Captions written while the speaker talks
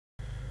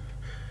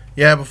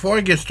Yeah, before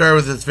I get started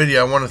with this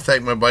video, I want to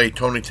thank my buddy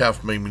Tony Town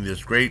for making me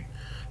this great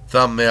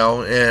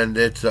thumbnail, and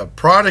it's a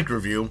product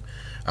review.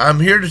 I'm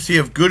here to see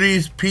if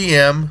Goody's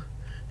PM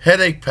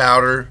headache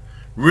powder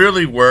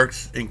really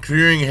works in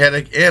clearing a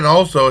headache, and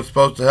also it's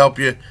supposed to help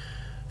you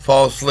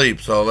fall asleep.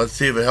 So let's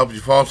see if it helps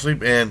you fall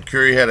asleep and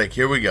cure your headache.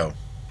 Here we go.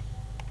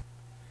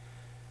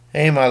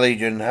 Hey, my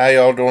Legion, how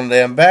y'all doing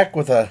today? I'm back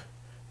with a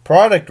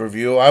product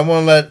review. I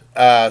want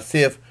to see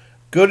if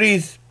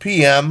Goody's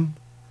PM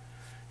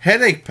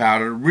headache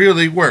powder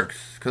really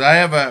works, because I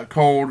have a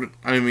cold,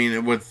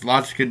 with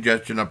lots of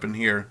congestion up in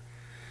here,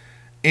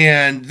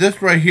 and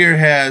this right here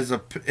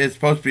it's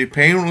supposed to be a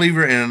pain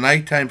reliever and a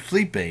nighttime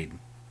sleep aid. It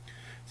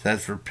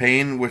says for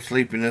pain with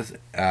sleepiness,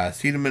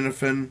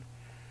 acetaminophen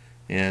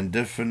and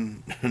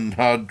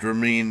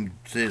diphenhydramine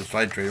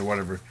citrate or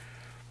whatever,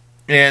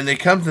 and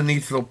it comes in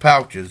these little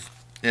pouches,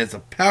 and it's a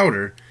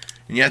powder,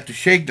 and you have to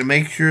shake to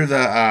make sure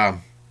the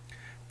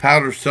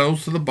powder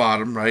settles to the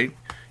bottom, right?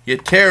 You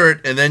tear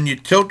it, and then you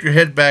tilt your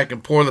head back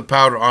and pour the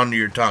powder onto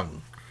your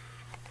tongue.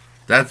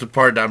 That's the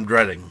part that I'm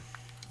dreading.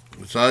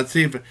 So let's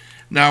see if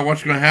now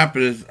what's going to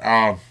happen is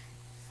I'm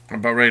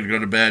about ready to go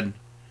to bed. And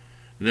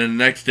then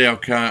the next day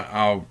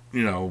I'll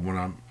when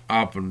I'm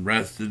up and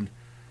rested,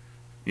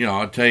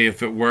 I'll tell you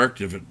if it worked,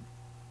 if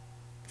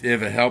it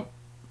helped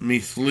me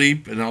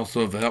sleep, and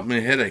also if it helped me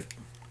a headache.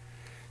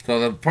 So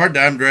the part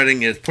that I'm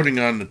dreading is putting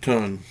on the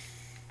tongue.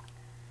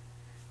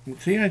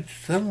 See, I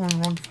set it on the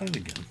wrong side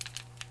again.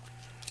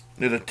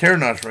 There's a tear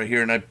notch right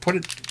here, and I put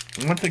it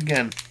once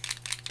again.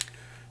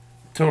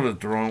 Tilted it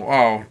the wrong.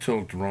 Oh,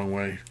 tilted the wrong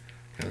way.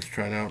 Okay, let's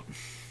try it out.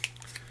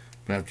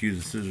 I have to use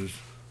the scissors.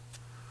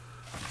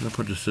 I'm gonna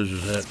put the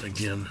scissors at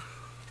again.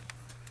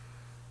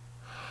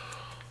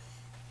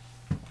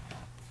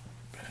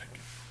 Back.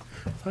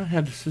 I thought I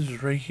had the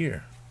scissors right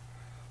here.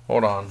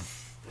 Hold on.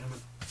 Damn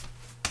it.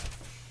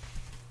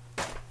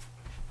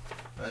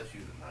 Let's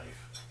use a knife.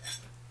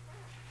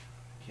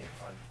 Can't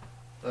find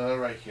it.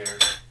 Right here.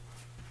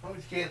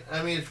 Always can't.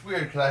 It's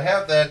weird because I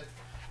have that.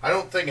 I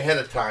don't think ahead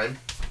of time,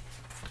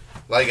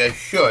 like I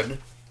should.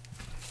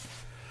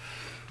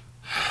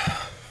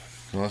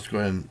 So let's go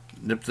ahead and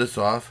nip this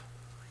off.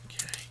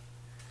 Okay.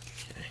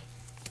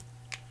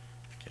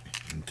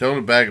 And tilt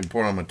it back and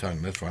pour it on my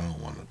tongue. That's what I don't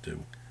want to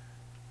do.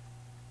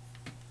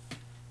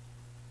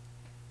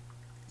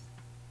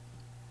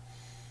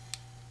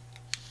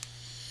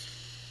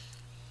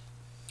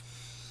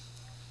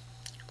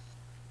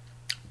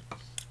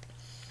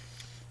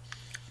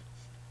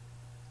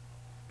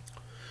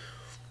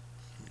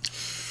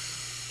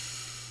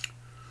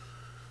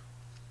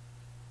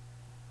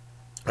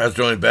 That's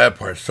the only bad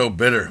part. It's so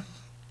bitter.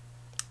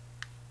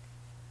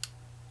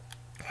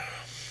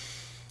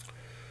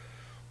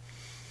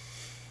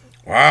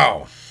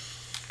 Wow.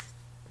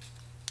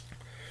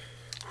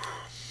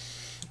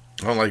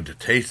 I don't like the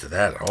taste of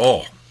that at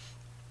all.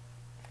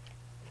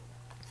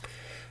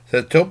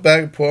 So tilt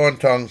back and pour on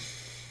tongue.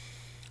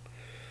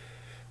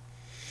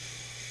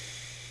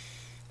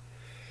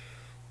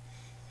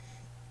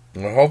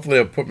 Well, hopefully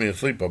it'll put me to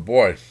sleep, but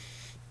boy,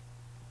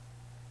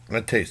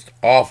 that tastes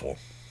awful.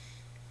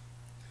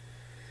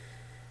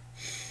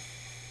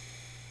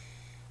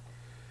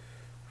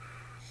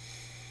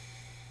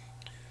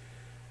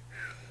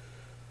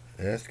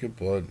 That's good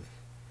blood.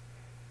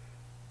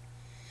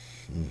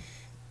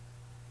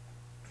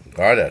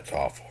 God, that's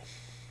awful.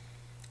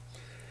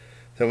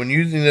 So when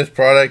using this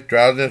product,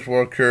 drowsiness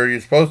will occur.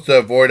 You're supposed to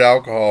avoid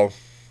alcohol.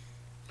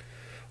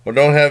 Well,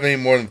 don't have any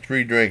more than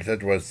 3 drinks.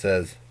 That's what it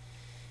says.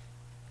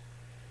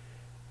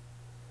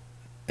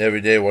 Every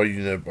day while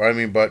using it.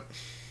 But,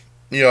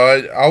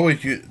 I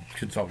always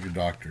consult your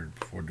doctor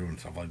before doing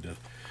stuff like this.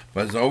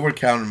 But it's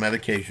over-the-counter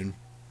medication.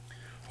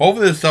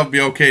 Hopefully this stuff will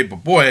be okay, but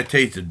boy, it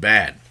tasted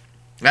bad.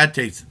 That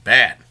tasted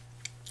bad.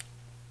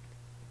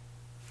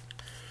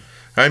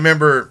 I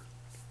remember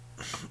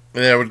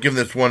I was given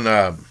this one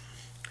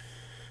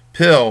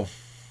pill.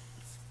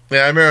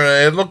 Yeah, I remember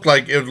it looked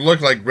like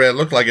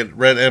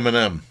red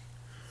M&M.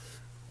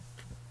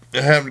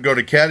 I happened to go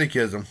to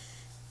catechism,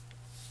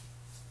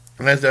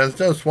 and I said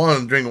instead of swallowing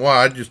and drinking water,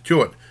 I'd just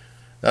chew it.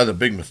 That was a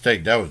big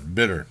mistake. That was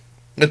bitter.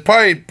 It's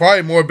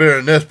probably more bitter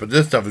than this, but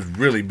this stuff is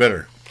really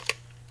bitter.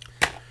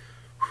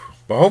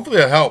 But hopefully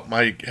it'll help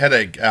my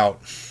headache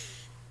out.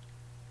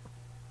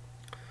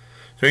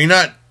 So you're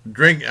not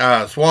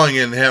swallowing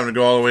it and having to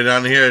go all the way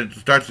down here. It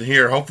starts in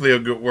here. Hopefully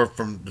it'll work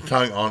from the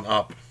tongue on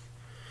up.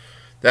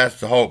 That's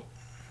the hope.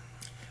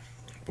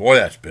 Boy,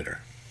 that's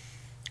bitter.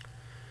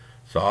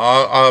 So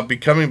I'll be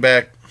coming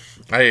back.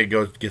 I gotta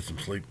go get some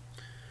sleep.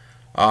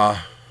 I'll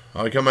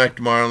come back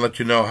tomorrow and let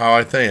you know how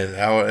I think it,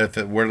 if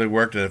it really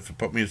worked and if it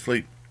put me to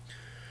sleep.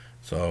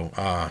 So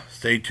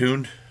stay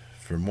tuned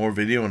for more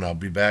video, and I'll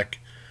be back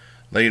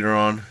later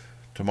on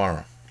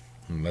tomorrow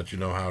and let you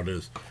know how it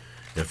is.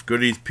 If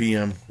Goody's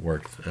PM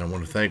works. And I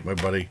want to thank my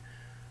buddy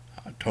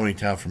Tony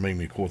Town for making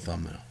me a cool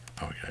thumbnail.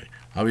 Okay.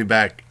 I'll be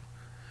back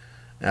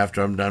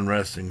after I'm done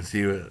resting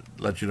and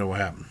let you know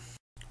what happened.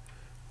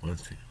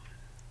 Let's see.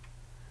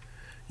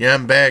 Yeah,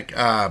 I'm back.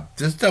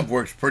 This stuff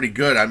works pretty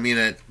good. I mean,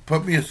 it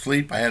put me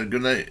asleep. I had a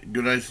good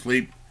night's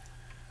sleep.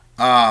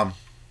 Um,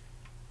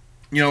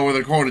 with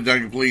a cold, it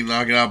doesn't completely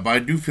knock it out, but I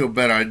do feel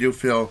better. I do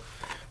feel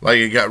like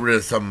it got rid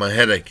of some of my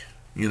headache.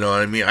 You know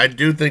what I mean? I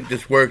do think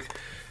this works.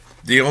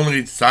 The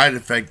only side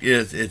effect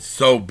is it's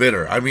so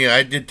bitter. I mean,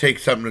 I did take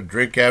something to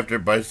drink after,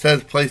 but it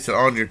says place it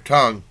on your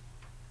tongue.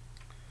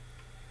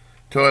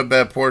 Toilet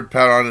bed poured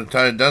powder on the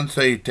tongue. It doesn't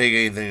say you take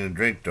anything to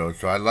drink though,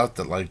 so I left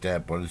it like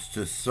that. But it's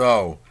just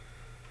so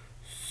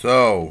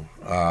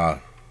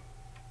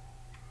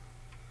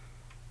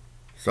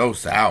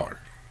sour,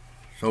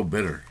 so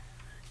bitter.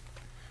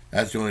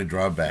 That's the only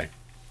drawback.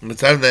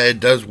 It's something that it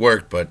does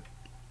work, but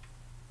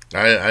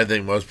I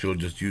think most people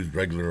just use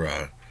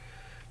regular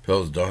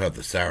pills that don't have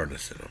the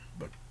sourness in them.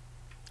 But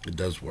it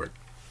does work.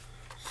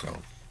 So,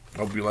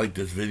 hope you like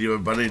this video,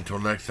 everybody. Until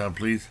next time,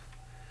 please.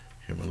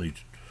 Hear my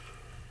legion.